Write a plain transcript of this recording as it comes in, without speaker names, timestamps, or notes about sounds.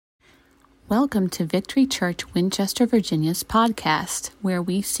Welcome to Victory Church Winchester, Virginia's podcast, where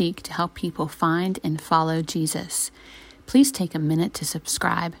we seek to help people find and follow Jesus. Please take a minute to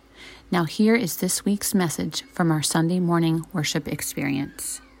subscribe. Now here is this week's message from our Sunday morning worship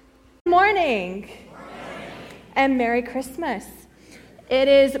experience. Good morning, and Merry Christmas. It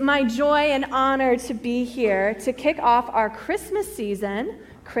is my joy and honor to be here to kick off our Christmas season,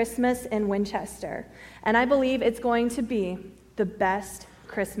 Christmas in Winchester. And I believe it's going to be the best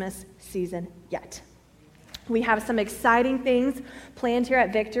Christmas season yet. We have some exciting things planned here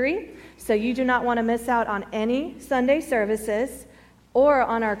at Victory, so you do not want to miss out on any Sunday services or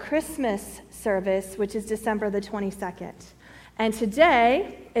on our Christmas service, which is December the 22nd. And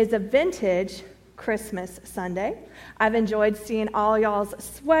today is a vintage Christmas Sunday. I've enjoyed seeing all y'all's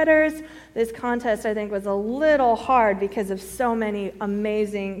sweaters. This contest, I think, was a little hard because of so many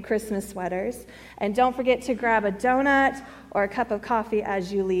amazing Christmas sweaters. And don't forget to grab a donut or a cup of coffee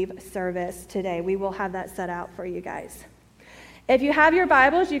as you leave service today. We will have that set out for you guys. If you have your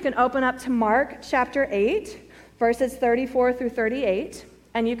Bibles, you can open up to Mark chapter 8, verses 34 through 38,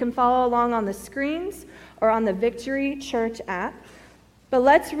 and you can follow along on the screens or on the Victory Church app. But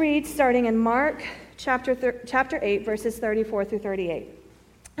let's read starting in Mark chapter 8, verses 34 through 38.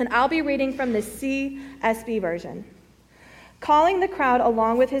 And I'll be reading from the CSB version. Calling the crowd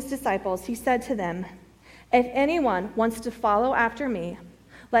along with his disciples, he said to them, "If anyone wants to follow after me,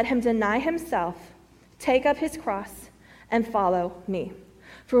 let him deny himself, take up his cross, and follow me.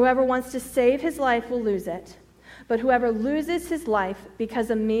 For whoever wants to save his life will lose it, but whoever loses his life because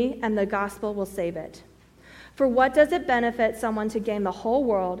of me and the gospel will save it. For what does it benefit someone to gain the whole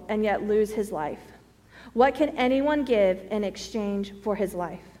world and yet lose his life? What can anyone give in exchange for his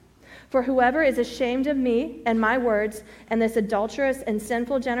life? For whoever is ashamed of me and my words in this adulterous and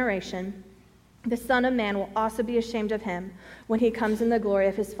sinful generation, the Son of Man will also be ashamed of him when he comes in the glory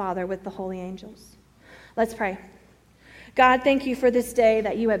of his Father with the holy angels." Let's pray. God, thank you for this day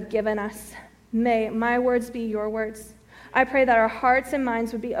that you have given us. May my words be your words. I pray that our hearts and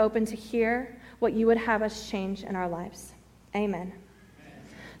minds would be open to hear what you would have us change in our lives. Amen.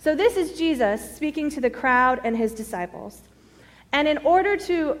 So this is Jesus speaking to the crowd and his disciples. And in order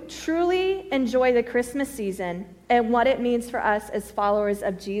to truly enjoy the Christmas season and what it means for us as followers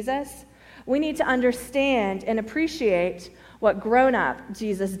of Jesus, we need to understand and appreciate what grown-up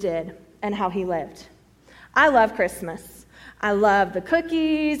Jesus did and how he lived. I love Christmas. I love the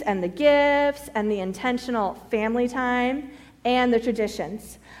cookies and the gifts and the intentional family time and the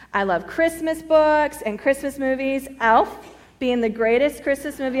traditions. I love Christmas books and Christmas movies, Elf being the greatest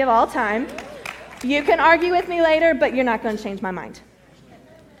Christmas movie of all time. You can argue with me later, but you're not going to change my mind.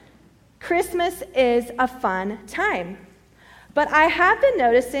 Christmas is a fun time. But I have been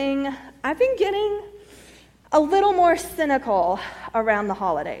noticing I've been getting a little more cynical around the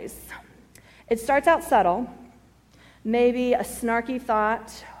holidays. It starts out subtle, maybe a snarky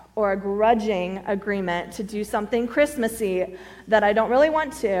thought or a grudging agreement to do something Christmassy that I don't really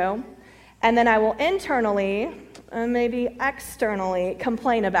want to, and then I will internally, maybe externally,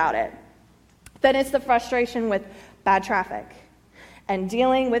 complain about it. Then it's the frustration with bad traffic and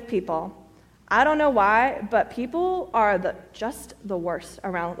dealing with people. I don't know why, but people are just the worst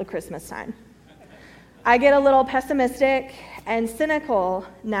around the Christmas time. I get a little pessimistic and cynical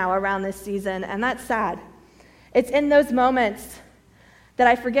now around this season, and that's sad. It's in those moments that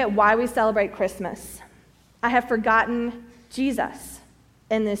I forget why we celebrate Christmas. I have forgotten Jesus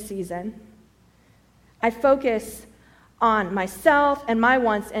in this season. I focus on myself and my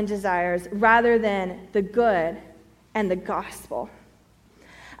wants and desires rather than the good and the gospel.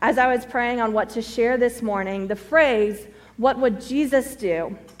 As I was praying on what to share this morning, the phrase, "What would Jesus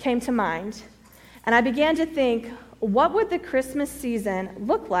do?" came to mind. And I began to think, what would the Christmas season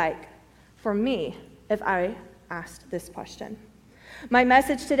look like for me if I asked this question? My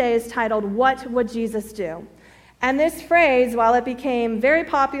message today is titled, "What Would Jesus Do?" And this phrase, while it became very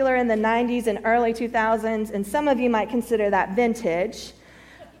popular in the 90s and early 2000s, and some of you might consider that vintage,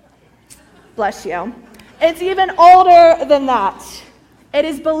 bless you, it's even older than that. It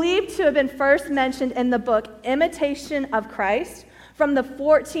is believed to have been first mentioned in the book Imitation of Christ from the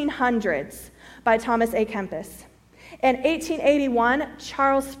 1400s by Thomas A. Kempis. In 1881,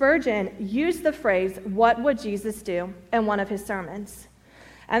 Charles Spurgeon used the phrase, "What would Jesus do?" in one of his sermons.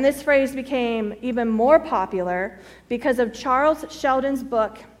 And this phrase became even more popular because of Charles Sheldon's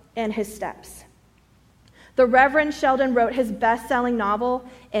book, In His Steps. The Reverend Sheldon wrote his best-selling novel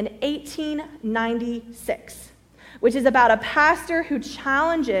in 1896, which is about a pastor who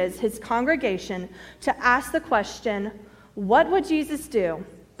challenges his congregation to ask the question, what would Jesus do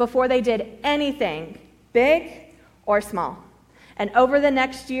before they did anything big or small? And over the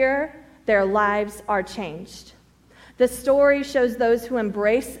next year, their lives are changed. The story shows those who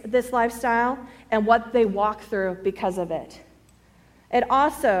embrace this lifestyle and what they walk through because of it. It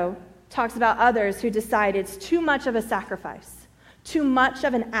also talks about others who decide it's too much of a sacrifice, too much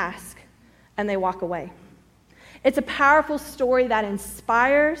of an ask, and they walk away. It's a powerful story that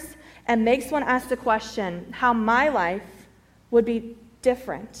inspires and makes one ask the question, how my life would be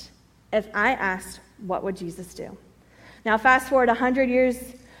different if I asked, what would Jesus do? Now, fast forward 100 years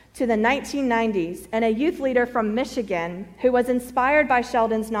to the 1990s, and a youth leader from Michigan who was inspired by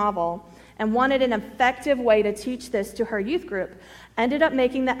Sheldon's novel and wanted an effective way to teach this to her youth group ended up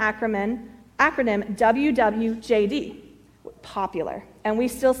making the acronym WWJD popular. And we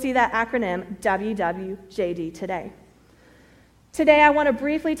still see that acronym WWJD today. Today, I want to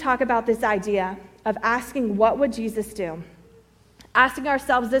briefly talk about this idea of asking, what would Jesus do? Asking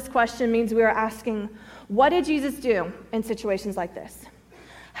ourselves this question means we are asking, what did Jesus do in situations like this?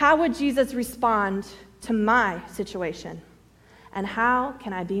 How would Jesus respond to my situation? And how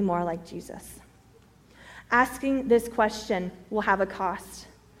can I be more like Jesus? Asking this question will have a cost,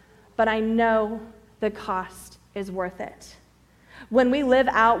 but I know the cost is worth it. When we live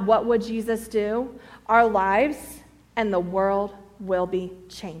out what would Jesus do, our lives and the world will be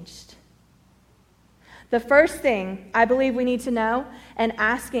changed. The first thing I believe we need to know in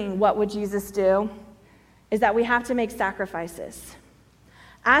asking what would Jesus do is that we have to make sacrifices.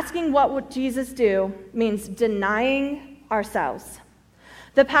 Asking what would Jesus do means denying ourselves.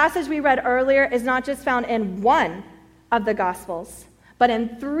 The passage we read earlier is not just found in one of the Gospels, but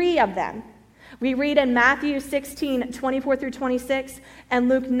in 3 of them. We read in Matthew 16, 24 through 26, and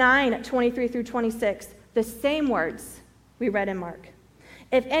Luke 9, 23 through 26, the same words we read in Mark.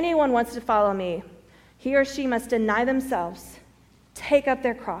 If anyone wants to follow me, he or she must deny themselves, take up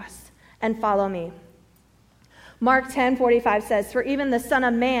their cross, and follow me. Mark 10:45 says, for even the Son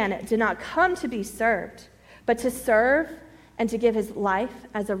of Man did not come to be served, but to serve and to give his life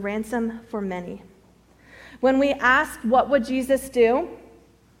as a ransom for many. When we ask, what would Jesus do?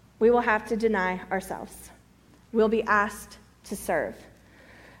 We will have to deny ourselves. We'll be asked to serve.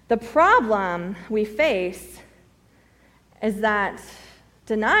 The problem we face is that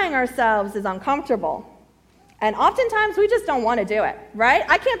denying ourselves is uncomfortable. And oftentimes we just don't want to do it, right?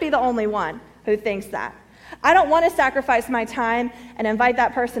 I can't be the only one who thinks that. I don't want to sacrifice my time and invite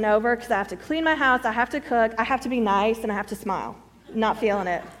that person over because I have to clean my house, I have to cook, I have to be nice, and I have to smile. Not feeling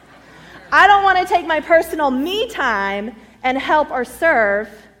it. I don't want to take my personal me time and help or serve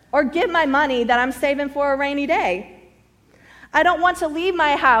or give my money that I'm saving for a rainy day. I don't want to leave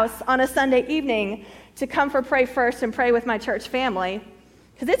my house on a Sunday evening to come for Pray First and pray with my church family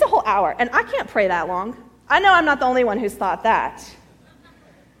because it's a whole hour, and I can't pray that long. I know I'm not the only one who's thought that.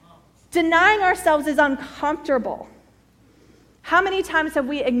 Denying ourselves is uncomfortable. How many times have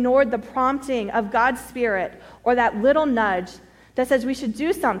we ignored the prompting of God's Spirit or that little nudge that says we should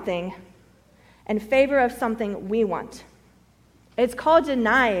do something in favor of something we want? It's called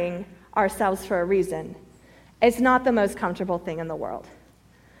denying ourselves for a reason. It's not the most comfortable thing in the world.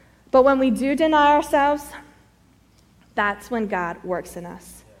 But when we do deny ourselves, that's when God works in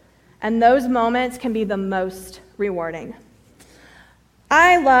us. And those moments can be the most rewarding.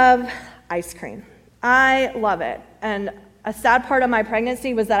 I love ice cream. I love it. And a sad part of my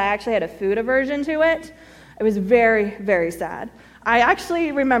pregnancy was that I actually had a food aversion to it. It was very, very sad. I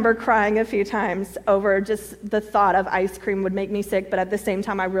actually remember crying a few times over just the thought of ice cream would make me sick, but at the same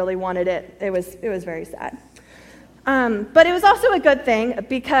time I really wanted it. It was very sad. But it was also a good thing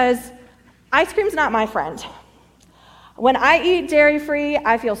because ice cream's not my friend. When I eat dairy-free,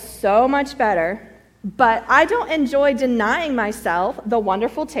 I feel so much better. But I don't enjoy denying myself the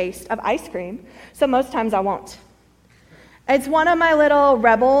wonderful taste of ice cream, so most times I won't. It's one of my little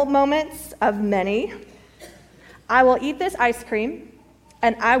rebel moments of many. I will eat this ice cream,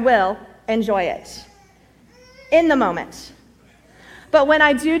 and I will enjoy it in the moment. But when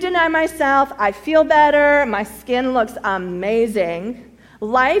I do deny myself, I feel better, my skin looks amazing.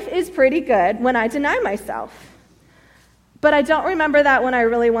 Life is pretty good when I deny myself. But I don't remember that when I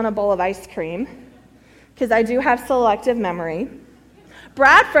really want a bowl of ice cream, because I do have selective memory.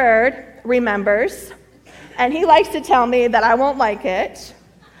 Bradford remembers, and he likes to tell me that I won't like it,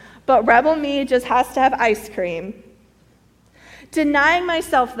 but rebel me just has to have ice cream. Denying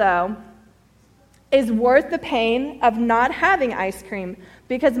myself, though, is worth the pain of not having ice cream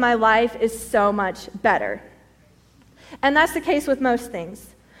because my life is so much better. And that's the case with most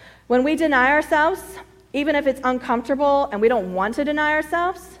things. When we deny ourselves, even if it's uncomfortable and we don't want to deny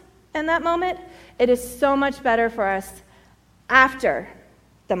ourselves in that moment, it is so much better for us after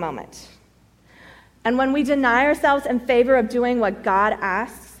the moment. And when we deny ourselves in favor of doing what God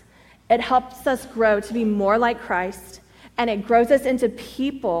asks, It helps us grow to be more like Christ, and it grows us into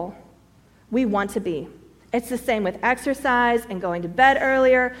people we want to be. It's the same with exercise and going to bed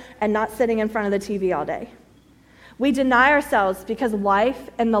earlier and not sitting in front of the TV all day. We deny ourselves because life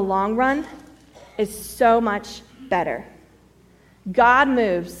in the long run is so much better. God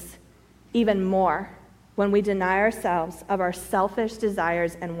moves even more when we deny ourselves of our selfish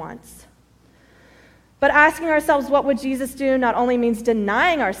desires and wants. But asking ourselves what would Jesus do not only means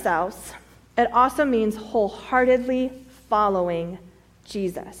denying ourselves, it also means wholeheartedly following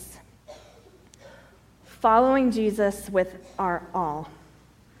Jesus. Following Jesus with our all.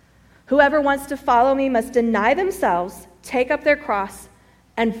 Whoever wants to follow me must deny themselves, take up their cross,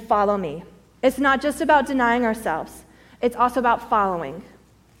 and follow me. It's not just about denying ourselves. It's also about following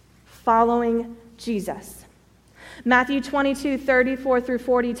Jesus. Matthew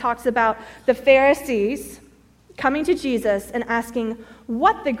 22:34-40 talks about the Pharisees coming to Jesus and asking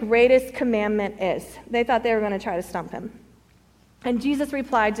what the greatest commandment is. They thought they were going to try to stump him. And Jesus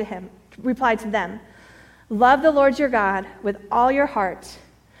replied to them, "Love the Lord your God with all your heart,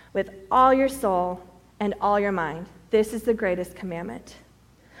 with all your soul, and all your mind. This is the greatest commandment."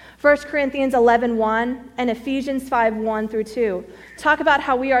 1 Corinthians 11:1 and Ephesians 5:1-2 talk about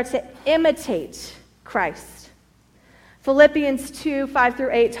how we are to imitate Christ. Philippians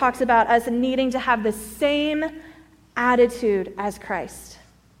 2:5-8 talks about us needing to have the same attitude as Christ,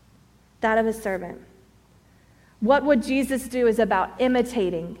 that of a servant. What would Jesus do is about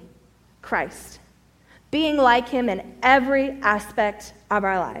imitating Christ, being like him in every aspect of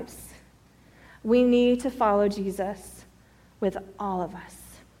our lives. We need to follow Jesus with all of us.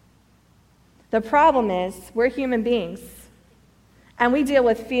 The problem is we're human beings, and we deal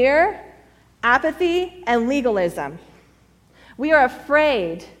with fear, apathy, and legalism. We are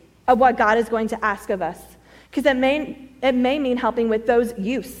afraid of what God is going to ask of us because it may mean helping with those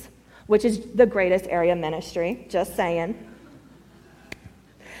youth, which is the greatest area of ministry, just saying.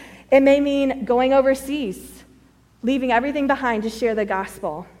 It may mean going overseas, leaving everything behind to share the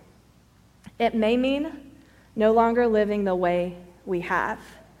gospel. It may mean no longer living the way we have,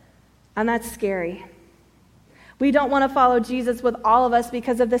 and that's scary. We don't want to follow Jesus with all of us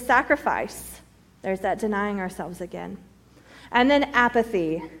because of the sacrifice. There's that denying ourselves again. And then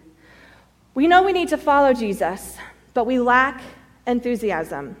apathy. We know we need to follow Jesus, but we lack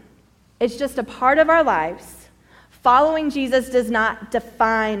enthusiasm. It's just a part of our lives. Following Jesus does not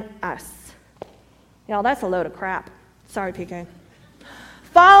define us. Y'all, that's a load of crap. Sorry, PK.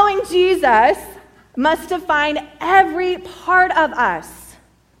 Following Jesus must define every part of us,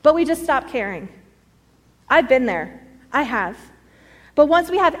 but we just stop caring. I've been there. I have. But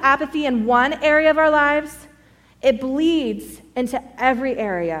once we have apathy in one area of our lives, it bleeds into every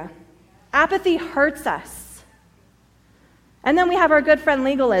area. Apathy hurts us. And then we have our good friend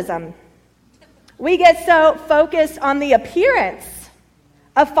legalism. We get so focused on the appearance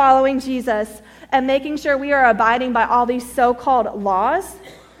of following Jesus and making sure we are abiding by all these so-called laws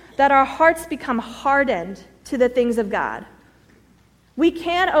that our hearts become hardened to the things of God. We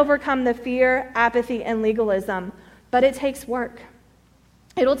can overcome the fear, apathy, and legalism, but it takes work.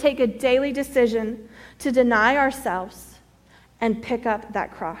 It'll take a daily decision to deny ourselves and pick up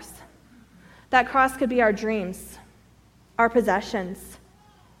that cross. That cross could be our dreams, our possessions,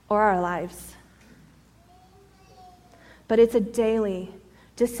 or our lives. But it's a daily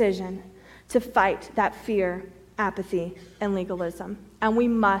decision to fight that fear, apathy, and legalism. And we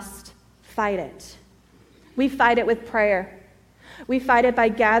must fight it. We fight it with prayer. We fight it by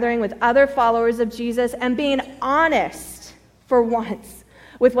gathering with other followers of Jesus and being honest for once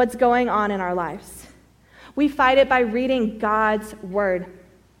with what's going on in our lives. We fight it by reading God's word.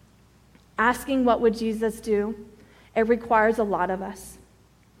 Asking what would Jesus do, it requires a lot of us.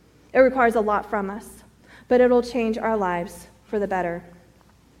 It requires a lot from us, but it'll change our lives for the better.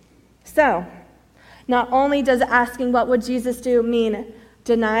 So, not only does asking what would Jesus do mean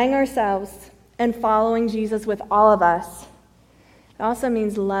denying ourselves and following Jesus with all of us, it also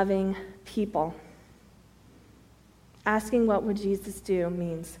means loving people. Asking what would Jesus do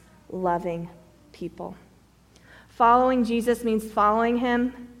means loving people. Following Jesus means following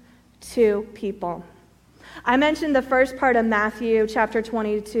him to people. I mentioned the first part of Matthew chapter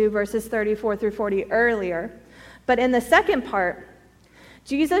 22, verses 34-40 earlier, but in the second part,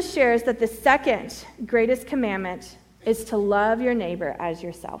 Jesus shares that the second greatest commandment is to love your neighbor as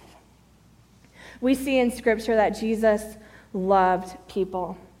yourself. We see in Scripture that Jesus loved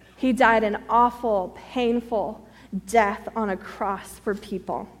people. He died an awful, painful death on a cross for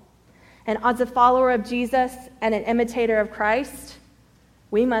people. And as a follower of Jesus and an imitator of Christ,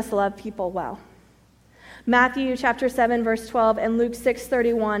 we must love people well. Matthew chapter 7, verse 12, and Luke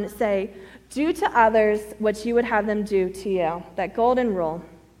 6:31 say, "Do to others what you would have them do to you." That golden rule.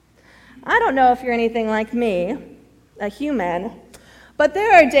 I don't know if you're anything like me, a human, but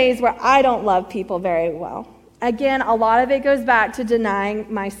there are days where I don't love people very well. Again, a lot of it goes back to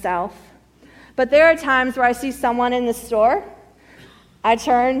denying myself. But there are times where I see someone in the store, I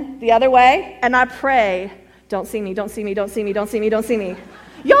turn the other way, and I pray, "Don't see me, don't see me, don't see me, don't see me, don't see me."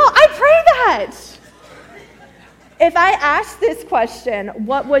 Y'all, I pray that. If I asked this question,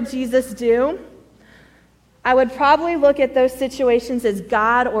 what would Jesus do? I would probably look at those situations as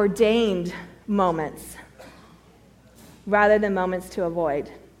God-ordained moments rather than moments to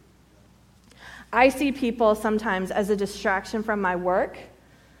avoid. I see people sometimes as a distraction from my work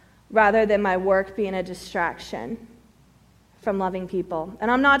rather than my work being a distraction from loving people.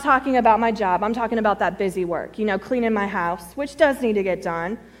 And I'm not talking about my job. I'm talking about that busy work, cleaning my house, which does need to get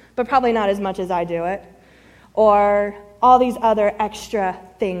done, but probably not as much as I do it, or all these other extra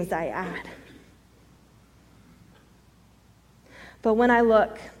things I add. But when I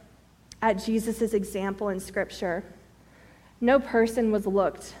look at Jesus' example in Scripture, no person was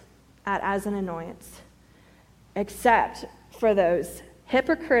looked at as an annoyance, except for those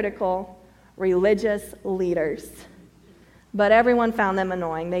hypocritical religious leaders. But everyone found them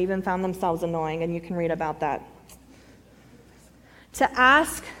annoying. They even found themselves annoying, and you can read about that. To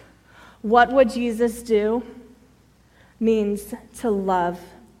ask, what would Jesus do, means to love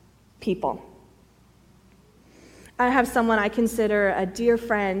people. I have someone I consider a dear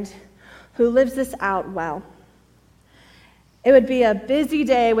friend who lives this out well. It would be a busy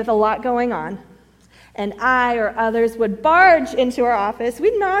day with a lot going on, and I or others would barge into her office.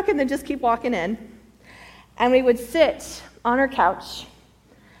 We'd knock and then just keep walking in, and we would sit on her couch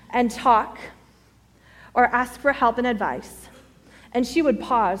and talk or ask for help and advice, and she would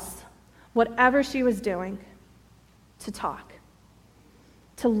pause whatever she was doing to talk,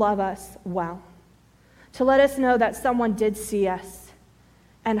 to love us well, to let us know that someone did see us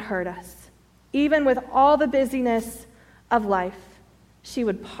and heard us. Even with all the busyness of life, she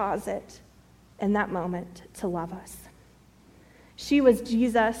would pause it in that moment to love us. She was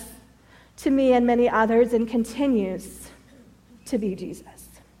Jesus to me and many others, and continues to be Jesus.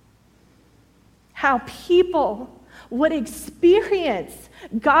 How people would experience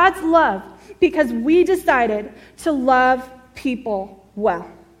God's love because we decided to love people well.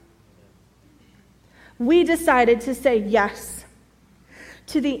 We decided to say yes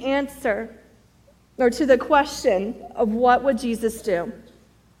to the answer, or to the question of what would Jesus do.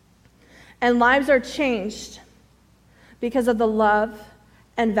 And lives are changed because of the love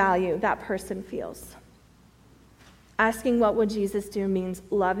and value that person feels. Asking what would Jesus do means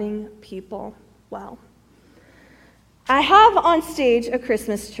loving people well. I have on stage a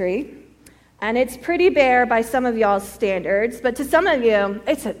Christmas tree, and it's pretty bare by some of y'all's standards, but to some of you,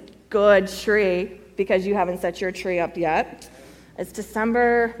 it's a good tree because you haven't set your tree up yet. It's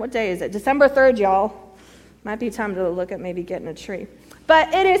December, what day is it? December 3rd, y'all. Might be time to look at maybe getting a tree.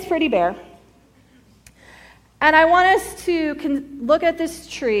 But it is pretty bare. And I want us to look at this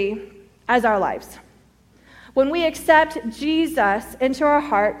tree as our lives. When we accept Jesus into our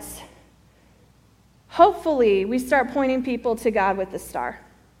hearts, hopefully we start pointing people to God with the star.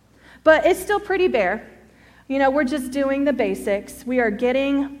 But it's still pretty bare. We're just doing the basics. We are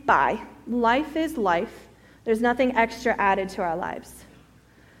getting by. Life is life. There's nothing extra added to our lives.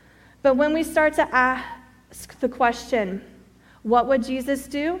 But when we start to ask the question, what would Jesus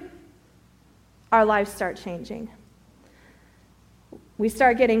do? Our lives start changing. We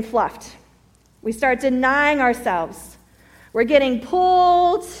start getting fluffed. We start denying ourselves. We're getting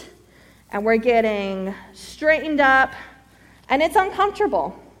pulled, and we're getting straightened up, and it's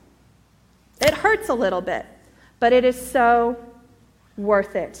uncomfortable. It hurts a little bit, but it is so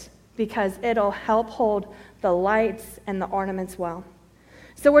worth it because it'll help hold the lights and the ornaments well.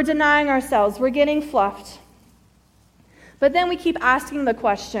 So we're denying ourselves. We're getting fluffed. But then we keep asking the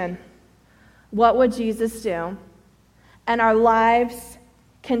question, what would Jesus do? And our lives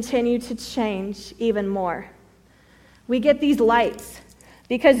continue to change even more. We get these lights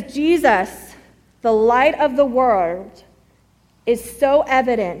because Jesus, the light of the world, is so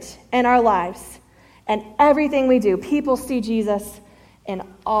evident in our lives and everything we do. People see Jesus in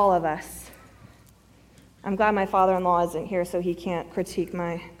all of us. I'm glad my father-in-law isn't here so he can't critique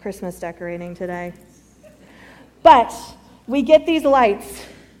my Christmas decorating today. But we get these lights.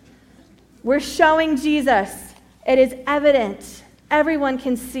 We're showing Jesus. It is evident. Everyone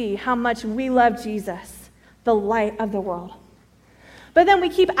can see how much we love Jesus, the light of the world. But then we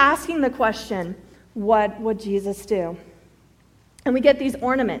keep asking the question, what would Jesus do? And we get these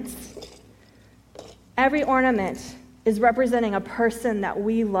ornaments. Every ornament is representing a person that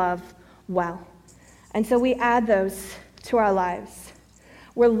we love well. And so we add those to our lives.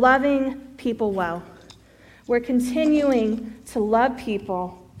 We're loving people well. We're continuing to love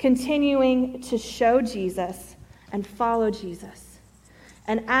people, continuing to show Jesus and follow Jesus.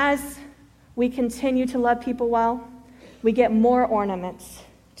 And as we continue to love people well, we get more ornaments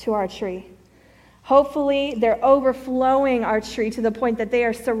to our tree. Hopefully, they're overflowing our tree to the point that they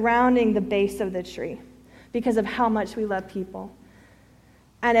are surrounding the base of the tree because of how much we love people.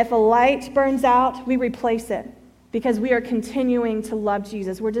 And if a light burns out, we replace it because we are continuing to love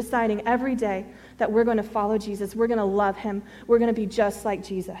Jesus. We're deciding every day that we're going to follow Jesus. We're going to love him. We're going to be just like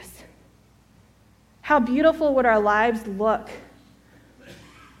Jesus. How beautiful would our lives look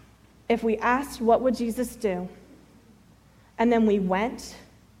if we asked, what would Jesus do? And then we went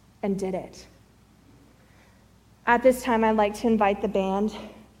and did it. At this time, I'd like to invite the band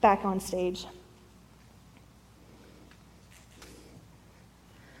back on stage.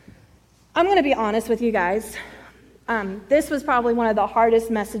 I'm going to be honest with you guys. This was probably one of the hardest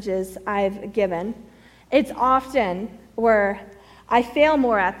messages I've given. It's often where I fail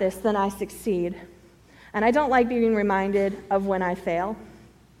more at this than I succeed. And I don't like being reminded of when I fail.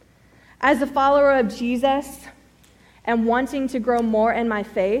 As a follower of Jesus and wanting to grow more in my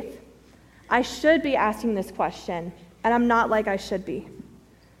faith, I should be asking this question, and I'm not like I should be.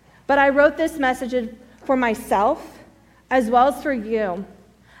 But I wrote this message for myself as well as for you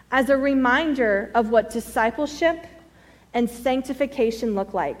as a reminder of what discipleship and sanctification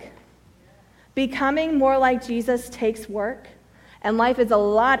look like. Becoming more like Jesus takes work, and life is a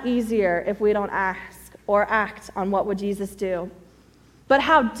lot easier if we don't ask or act on what would Jesus do. But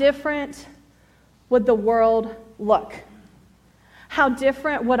how different would the world look? How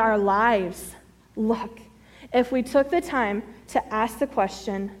different would our lives look if we took the time to ask the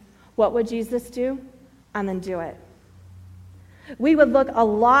question, what would Jesus do? And then do it. We would look a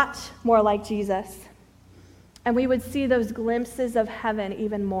lot more like Jesus, and we would see those glimpses of heaven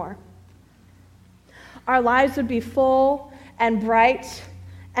even more. Our lives would be full and bright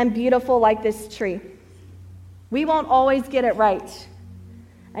and beautiful like this tree. We won't always get it right.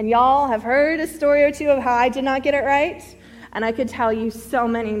 And y'all have heard a story or two of how I did not get it right, and I could tell you so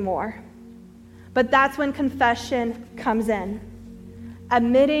many more. But that's when confession comes in.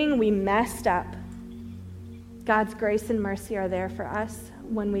 Admitting we messed up. God's grace and mercy are there for us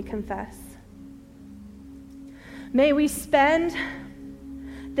when we confess. May we spend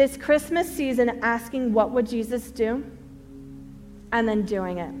this Christmas season asking, what would Jesus do? And then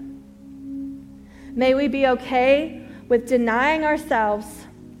doing it. May we be okay with denying ourselves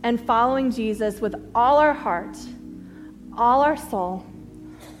and following Jesus with all our heart, all our soul,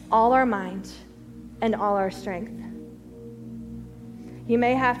 all our mind, and all our strength. You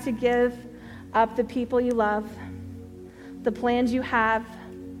may have to give up the people you love, the plans you have,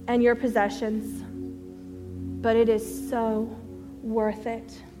 and your possessions, but it is so worth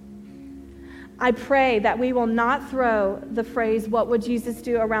it. I pray that we will not throw the phrase, what would Jesus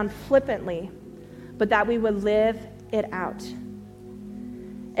do, around flippantly, but that we would live it out.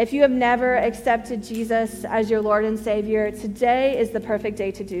 If you have never accepted Jesus as your Lord and Savior, today is the perfect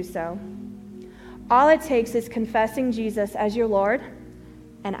day to do so. All it takes is confessing Jesus as your Lord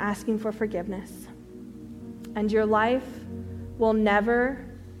and asking for forgiveness. And your life will never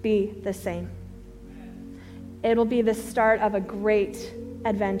be the same. It'll be the start of a great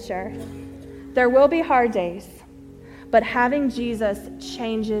adventure. There will be hard days, but having Jesus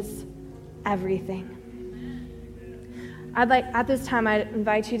changes everything. At this time, I'd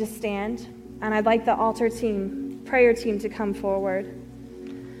invite you to stand, and I'd like the prayer team to come forward.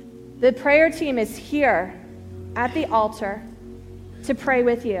 The prayer team is here at the altar to pray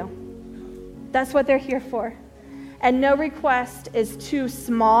with you. That's what they're here for. And no request is too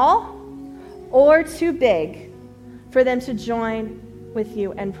small or too big for them to join with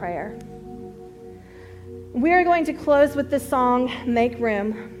you in prayer. We are going to close with the song, Make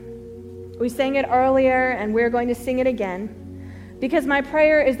Room. We sang it earlier, and we're going to sing it again, because my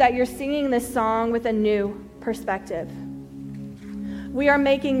prayer is that you're singing this song with a new perspective. We are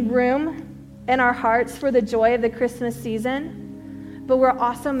making room in our hearts for the joy of the Christmas season, but we're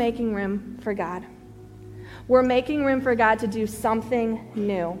also making room for God. We're making room for God to do something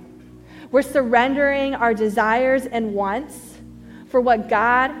new. We're surrendering our desires and wants for what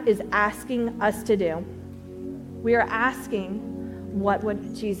God is asking us to do. We are asking, what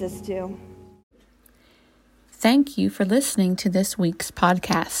would Jesus do? Thank you for listening to this week's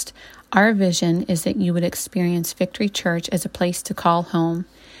podcast. Our vision is that you would experience Victory Church as a place to call home.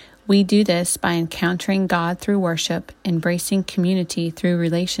 We do this by encountering God through worship, embracing community through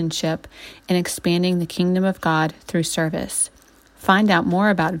relationship, and expanding the kingdom of God through service. Find out more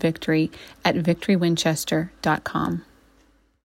about Victory at victorywinchester.com.